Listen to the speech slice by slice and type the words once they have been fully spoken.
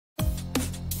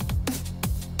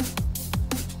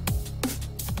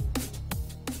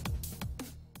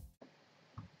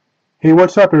Hey,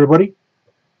 what's up, everybody?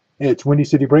 It's Windy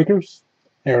City Breakers,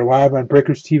 and we're live on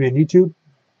Breakers TV and YouTube.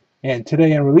 And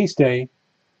today on release day,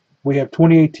 we have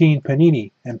 2018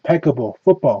 Panini Impeccable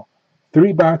Football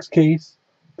 3-box case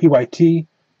PYT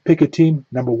Pick a Team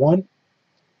 #1.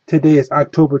 Today is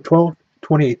October 12th,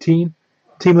 2018.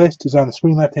 Team list is on the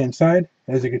screen left-hand side,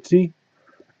 as you can see.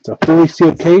 It's a fully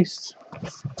sealed case.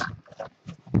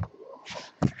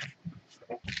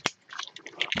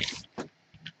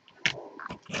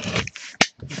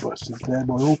 Bust this bad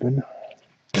boy open.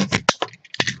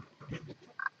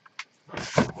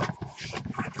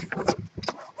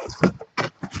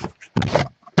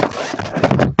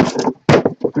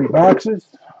 Three boxes.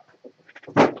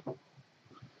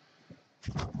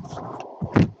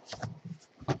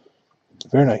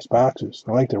 Very nice boxes.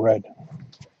 I like the red.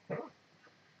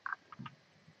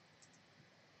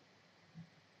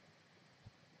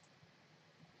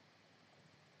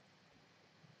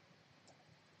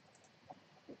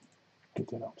 Get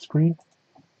that on the screen.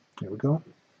 There we go.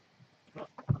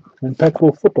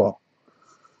 Impeccable Football.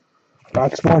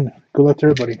 Box 1. Good luck to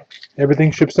everybody. Everything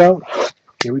ships out.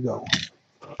 Here we go.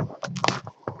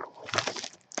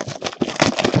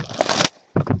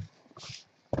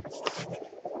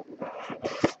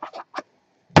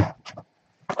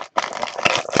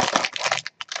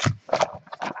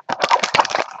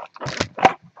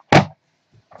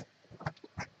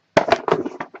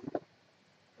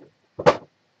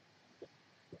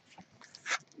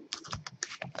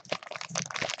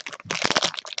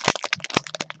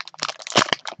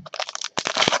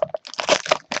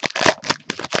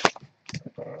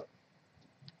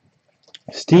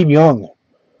 Steve Young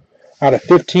out of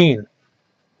 15.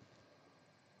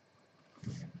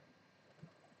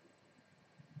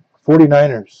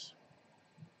 49ers.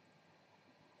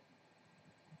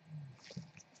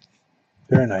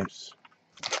 Very nice.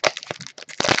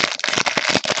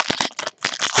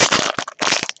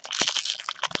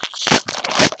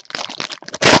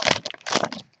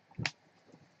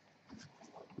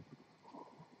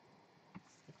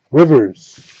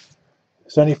 Rivers.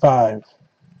 75.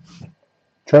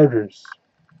 Chargers.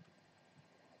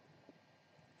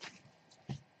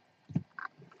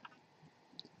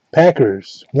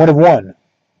 Packers. 1 of 1.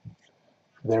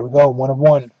 There we go. 1 of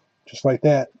 1. Just like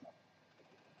that.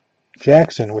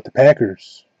 Jackson with the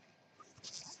Packers.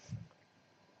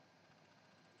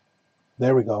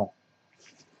 There we go.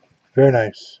 Very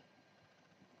nice.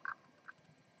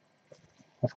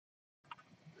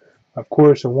 Of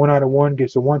course, a 1 out of 1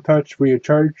 gets a 1 touch free of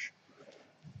charge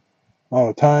all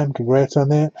the time. Congrats on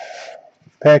that.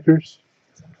 Packers.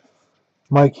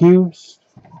 Mike Hughes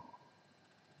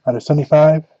out of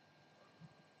 75.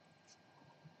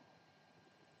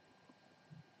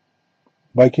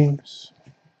 Vikings.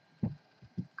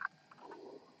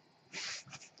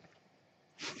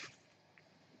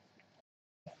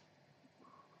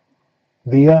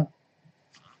 Via.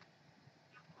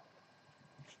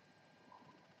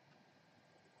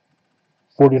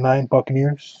 '49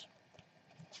 Buccaneers.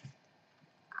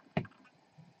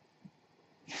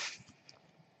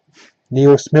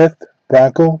 Neil Smith,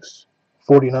 Broncos.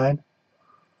 49.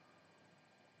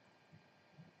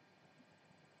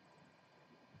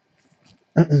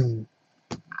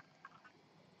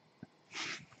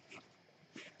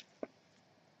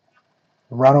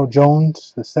 Ronald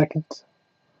Jones, the second.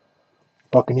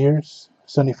 Buccaneers.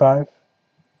 75.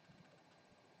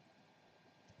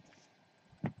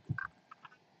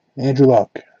 Andrew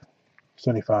Luck.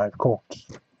 75. Colts.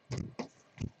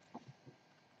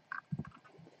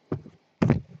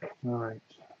 All right.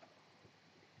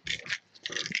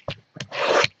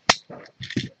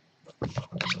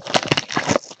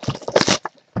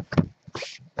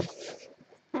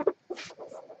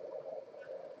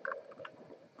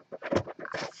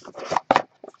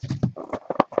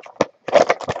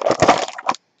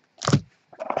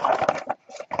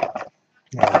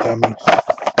 Dummies.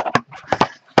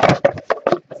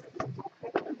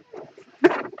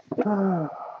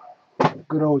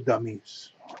 Good old dummies.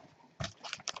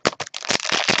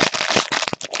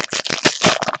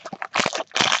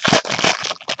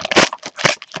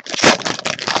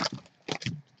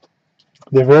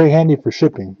 They're very handy for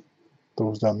shipping,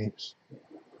 those dummies.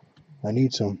 I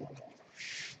need some.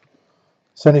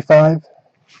 75.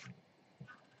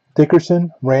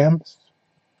 Dickerson, Rams.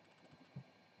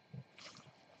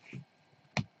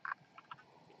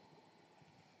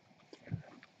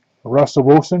 Russell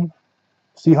Wilson,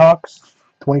 Seahawks.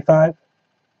 25.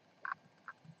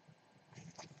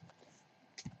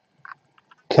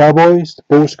 Cowboys,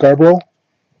 Bo Scarborough.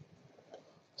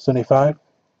 75.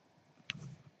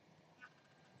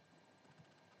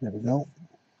 There we go.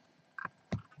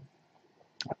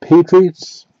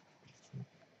 Patriots.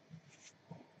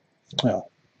 Well,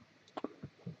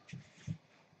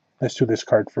 let's do this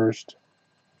card first.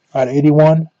 Out of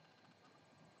 81,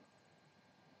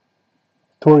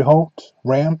 Torrey Holt,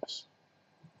 Rams.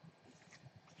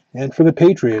 And for the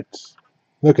Patriots,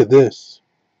 look at this.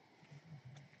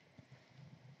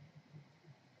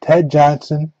 Ted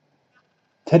Johnson,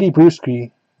 Teddy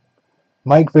Bruschi,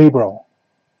 Mike Vabro.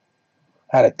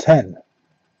 Out of 10.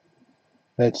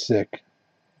 That's sick.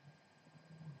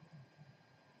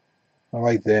 I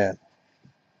like that.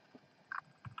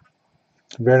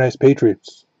 Very nice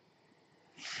Patriots.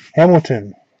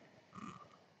 Hamilton,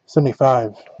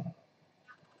 75.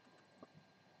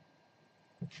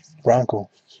 Broncos.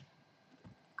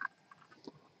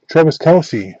 Travis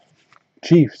Kelce,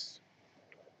 Chiefs,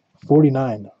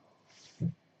 49.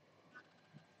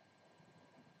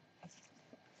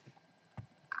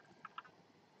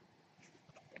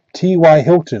 T.Y.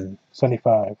 Hilton,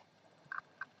 75.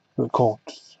 For the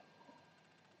Colts.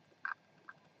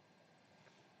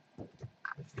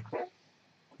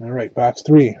 All right, box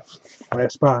 3.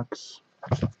 Last box.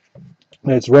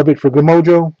 Let's rub it for good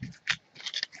mojo.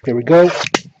 Here we go.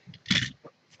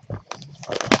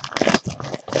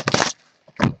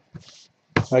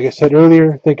 Like I said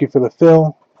earlier, thank you for the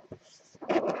fill.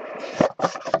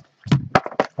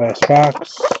 Last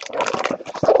box.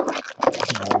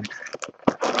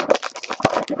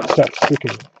 Stop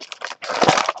sticking.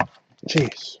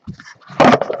 Jeez.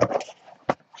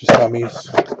 Just dummies.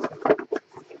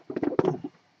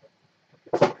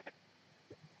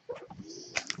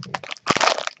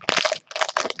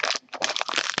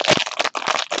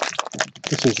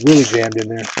 This is really jammed in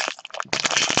there.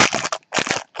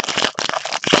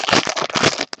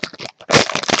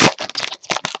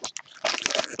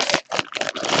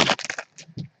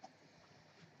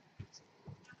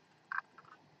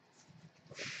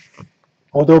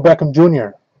 Odell Beckham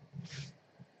Jr.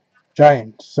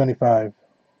 Giants, 75.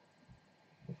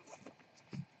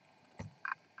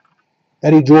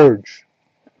 Eddie George,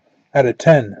 out of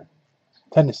 10.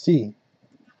 Tennessee.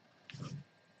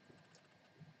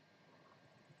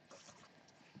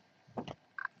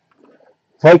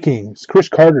 Vikings, Chris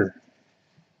Carter,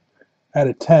 out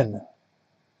of 10.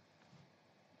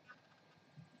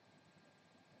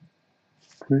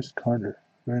 Chris Carter,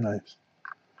 very nice.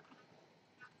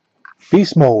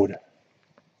 Beast Mode,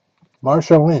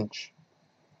 Marshawn Lynch.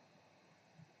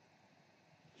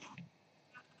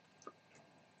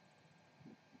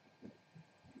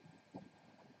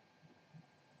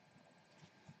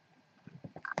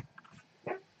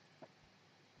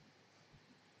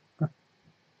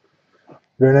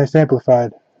 Very nice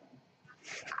amplified.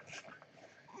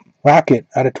 Rocket,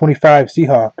 out of 25,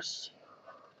 Seahawks.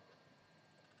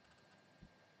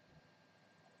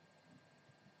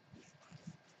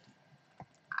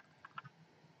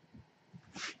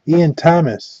 Ian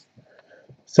Thomas,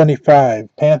 75,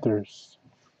 Panthers.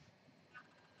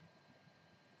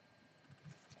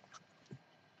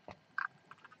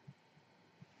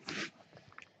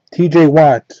 TJ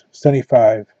Watt,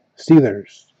 75,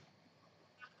 Steelers.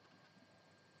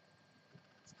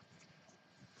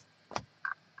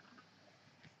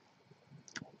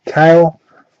 Kyle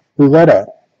Lauletta,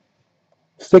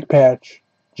 stick patch,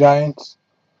 Giants,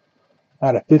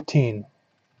 out of 15.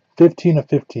 15 of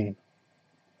 15.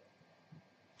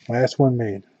 Last one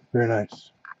made. Very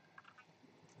nice.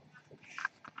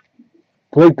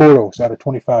 Blake Bortles, out of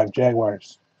 25,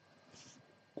 Jaguars.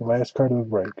 The last card of the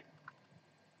break.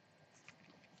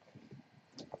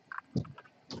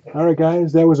 Alright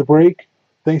guys, that was a break.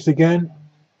 Thanks again.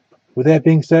 With that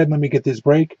being said, let me get this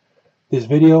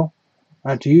video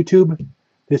onto YouTube.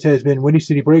 This has been Windy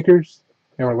City Breakers,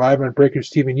 and we're live on Breakers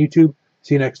TV and YouTube.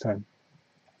 See you next time.